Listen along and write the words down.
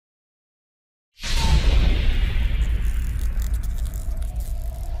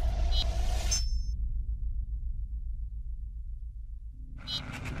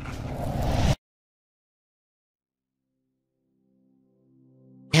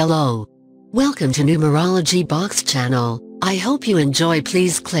Hello. Welcome to Numerology Box channel. I hope you enjoy.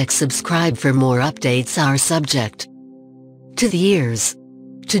 Please click subscribe for more updates. Our subject to the ears.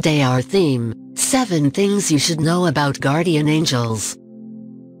 Today our theme, 7 things you should know about guardian angels.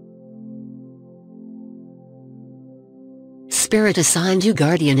 Spirit assigned you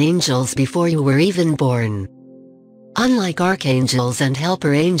guardian angels before you were even born. Unlike archangels and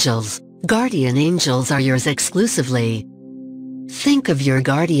helper angels, guardian angels are yours exclusively. Think of your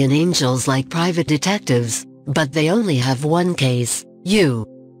guardian angels like private detectives, but they only have one case, you.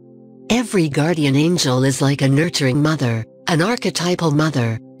 Every guardian angel is like a nurturing mother, an archetypal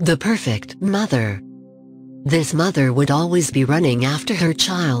mother, the perfect mother. This mother would always be running after her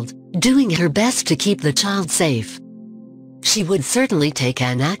child, doing her best to keep the child safe. She would certainly take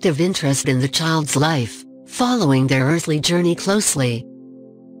an active interest in the child's life, following their earthly journey closely.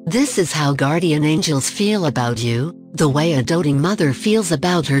 This is how guardian angels feel about you, the way a doting mother feels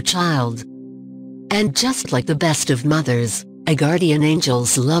about her child. And just like the best of mothers, a guardian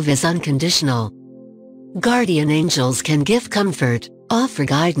angel's love is unconditional. Guardian angels can give comfort, offer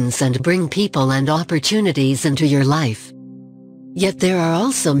guidance and bring people and opportunities into your life. Yet there are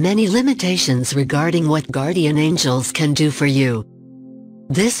also many limitations regarding what guardian angels can do for you.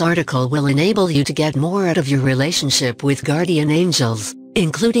 This article will enable you to get more out of your relationship with guardian angels,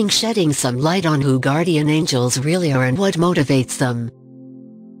 including shedding some light on who guardian angels really are and what motivates them.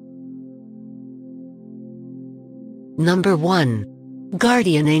 Number 1.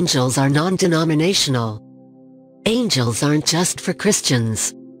 Guardian angels are non-denominational. Angels aren't just for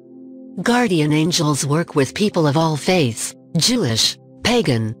Christians. Guardian angels work with people of all faiths, Jewish,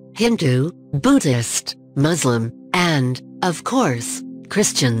 pagan, Hindu, Buddhist, Muslim, and, of course,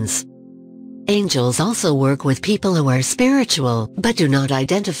 Christians. Angels also work with people who are spiritual but do not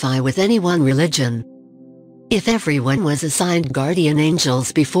identify with any one religion. If everyone was assigned guardian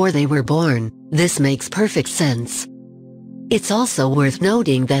angels before they were born, this makes perfect sense. It's also worth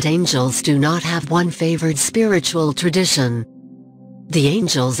noting that angels do not have one favored spiritual tradition. The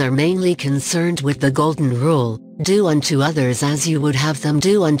angels are mainly concerned with the golden rule, do unto others as you would have them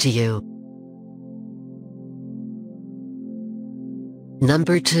do unto you.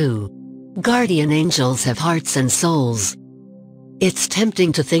 Number 2. Guardian angels have hearts and souls. It's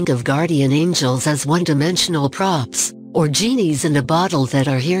tempting to think of guardian angels as one-dimensional props, or genies in a bottle that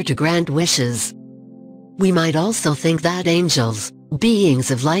are here to grant wishes. We might also think that angels,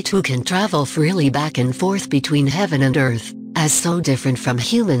 beings of light who can travel freely back and forth between heaven and earth, as so different from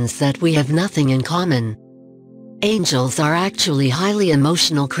humans that we have nothing in common. Angels are actually highly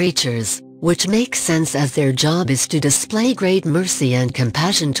emotional creatures, which makes sense as their job is to display great mercy and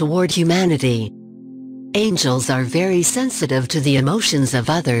compassion toward humanity. Angels are very sensitive to the emotions of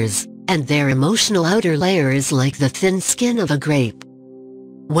others, and their emotional outer layer is like the thin skin of a grape.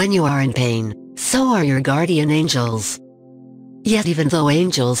 When you are in pain, so are your guardian angels. Yet even though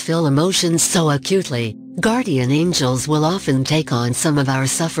angels feel emotions so acutely, guardian angels will often take on some of our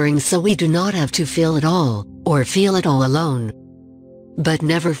suffering so we do not have to feel it all, or feel it all alone. But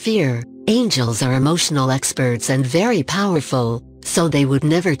never fear, angels are emotional experts and very powerful, so they would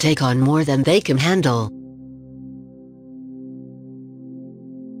never take on more than they can handle.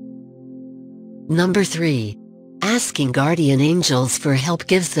 Number 3. Asking guardian angels for help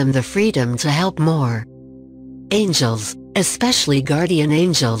gives them the freedom to help more. Angels, especially guardian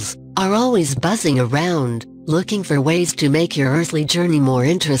angels, are always buzzing around, looking for ways to make your earthly journey more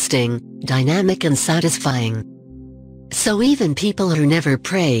interesting, dynamic and satisfying. So even people who never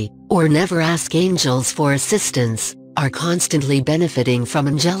pray, or never ask angels for assistance, are constantly benefiting from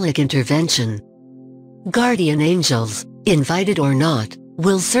angelic intervention. Guardian angels, invited or not,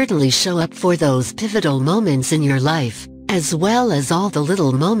 will certainly show up for those pivotal moments in your life, as well as all the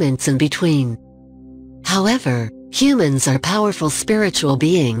little moments in between. However, humans are powerful spiritual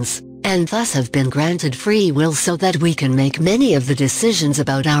beings, and thus have been granted free will so that we can make many of the decisions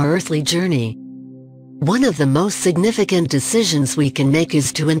about our earthly journey. One of the most significant decisions we can make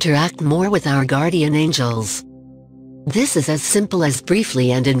is to interact more with our guardian angels. This is as simple as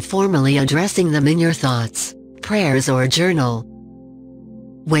briefly and informally addressing them in your thoughts, prayers or journal.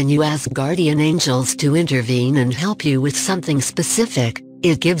 When you ask guardian angels to intervene and help you with something specific,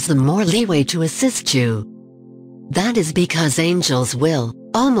 it gives them more leeway to assist you. That is because angels will,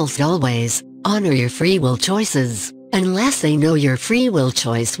 almost always, honor your free will choices, unless they know your free will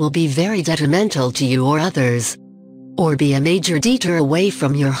choice will be very detrimental to you or others, or be a major detour away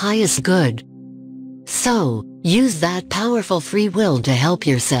from your highest good. So, use that powerful free will to help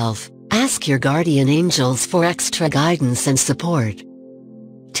yourself. Ask your guardian angels for extra guidance and support.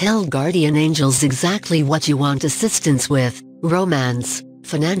 Tell guardian angels exactly what you want assistance with: romance,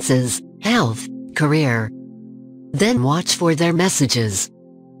 finances, health, career. Then watch for their messages.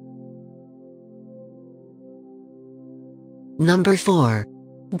 Number 4.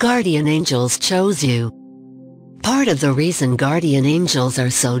 Guardian angels chose you. Part of the reason guardian angels are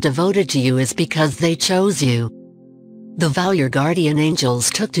so devoted to you is because they chose you. The vow your guardian angels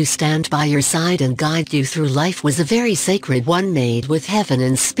took to stand by your side and guide you through life was a very sacred one, made with heaven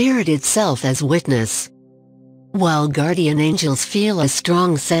and spirit itself as witness. While guardian angels feel a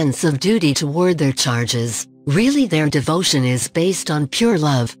strong sense of duty toward their charges, really their devotion is based on pure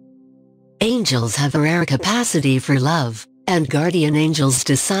love. Angels have a rare capacity for love, and guardian angels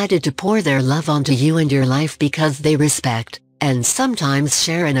decided to pour their love onto you and your life because they respect, and sometimes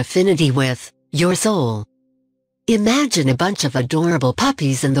share an affinity with, your soul. Imagine a bunch of adorable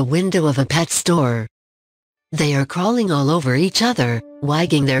puppies in the window of a pet store. They are crawling all over each other,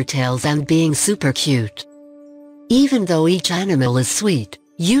 wagging their tails and being super cute. Even though each animal is sweet,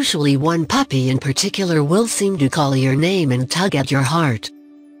 usually one puppy in particular will seem to call your name and tug at your heart.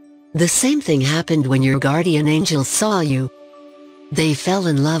 The same thing happened when your guardian angels saw you. They fell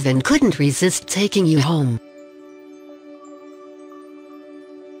in love and couldn't resist taking you home.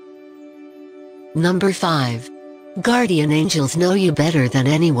 Number 5. Guardian angels know you better than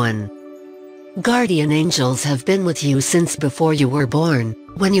anyone. Guardian angels have been with you since before you were born,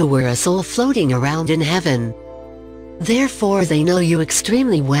 when you were a soul floating around in heaven. Therefore they know you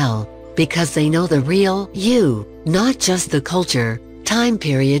extremely well, because they know the real you, not just the culture, time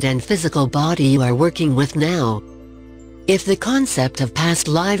period and physical body you are working with now. If the concept of past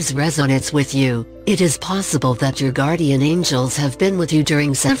lives resonates with you, it is possible that your guardian angels have been with you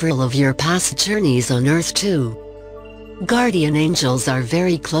during several of your past journeys on Earth too. Guardian angels are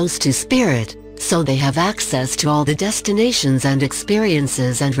very close to spirit, so they have access to all the destinations and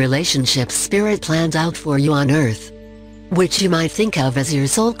experiences and relationships spirit planned out for you on Earth, which you might think of as your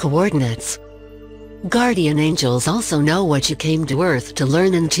soul coordinates. Guardian angels also know what you came to Earth to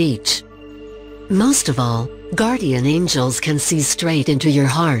learn and teach. Most of all, guardian angels can see straight into your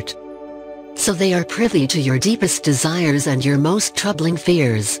heart. So they are privy to your deepest desires and your most troubling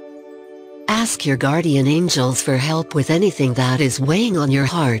fears. Ask your guardian angels for help with anything that is weighing on your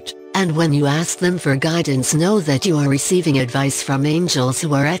heart, and when you ask them for guidance, know that you are receiving advice from angels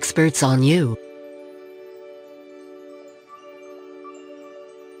who are experts on you.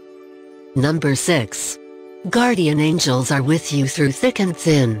 Number 6. Guardian angels are with you through thick and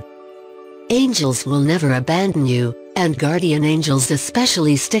thin. Angels will never abandon you, and guardian angels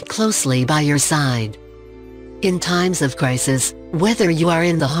especially stick closely by your side. In times of crisis, whether you are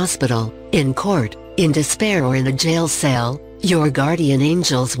in the hospital, in court, in despair or in a jail cell, your guardian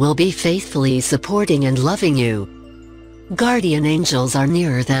angels will be faithfully supporting and loving you. Guardian angels are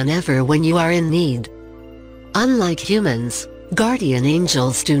nearer than ever when you are in need. Unlike humans, guardian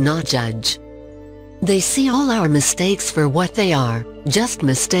angels do not judge. They see all our mistakes for what they are, just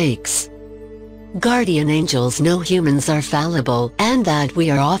mistakes. Guardian angels know humans are fallible and that we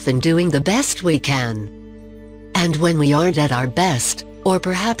are often doing the best we can. And when we aren't at our best, or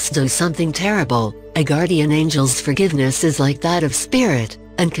perhaps do something terrible, a guardian angel's forgiveness is like that of spirit,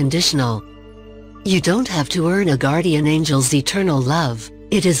 unconditional. You don't have to earn a guardian angel's eternal love,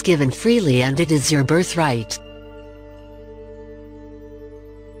 it is given freely and it is your birthright.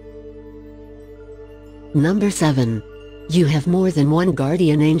 Number 7. You have more than one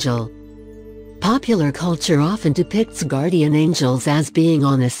guardian angel. Popular culture often depicts guardian angels as being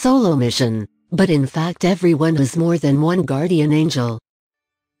on a solo mission, but in fact everyone has more than one guardian angel.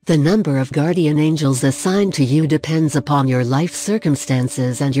 The number of guardian angels assigned to you depends upon your life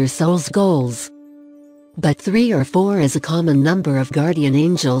circumstances and your soul's goals. But 3 or 4 is a common number of guardian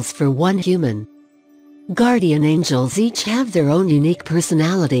angels for one human. Guardian angels each have their own unique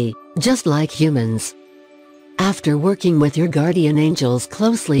personality, just like humans. After working with your guardian angels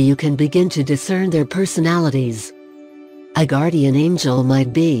closely, you can begin to discern their personalities. A guardian angel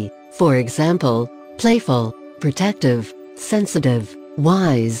might be, for example, playful, protective, sensitive,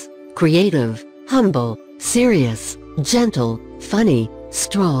 wise, creative, humble, serious, gentle, funny,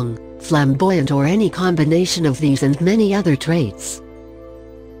 strong, flamboyant, or any combination of these and many other traits.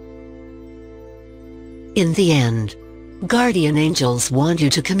 In the end, guardian angels want you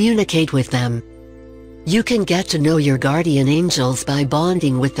to communicate with them. You can get to know your guardian angels by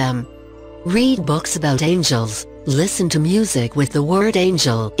bonding with them. Read books about angels, listen to music with the word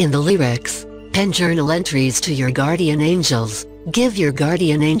angel in the lyrics, pen journal entries to your guardian angels, give your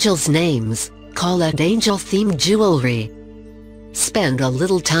guardian angels names, call out angel-themed jewelry. Spend a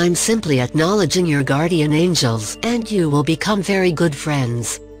little time simply acknowledging your guardian angels and you will become very good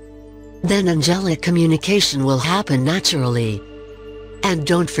friends. Then angelic communication will happen naturally. And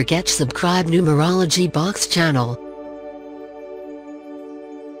don't forget subscribe Numerology Box channel.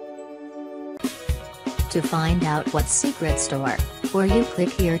 To find out what secret store, or you click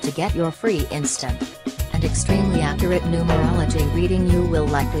here to get your free instant and extremely accurate numerology reading. You will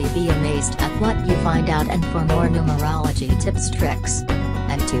likely be amazed at what you find out, and for more numerology tips, tricks,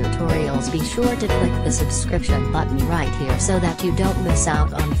 and tutorials, be sure to click the subscription button right here so that you don't miss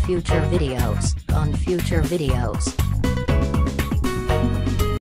out on future videos.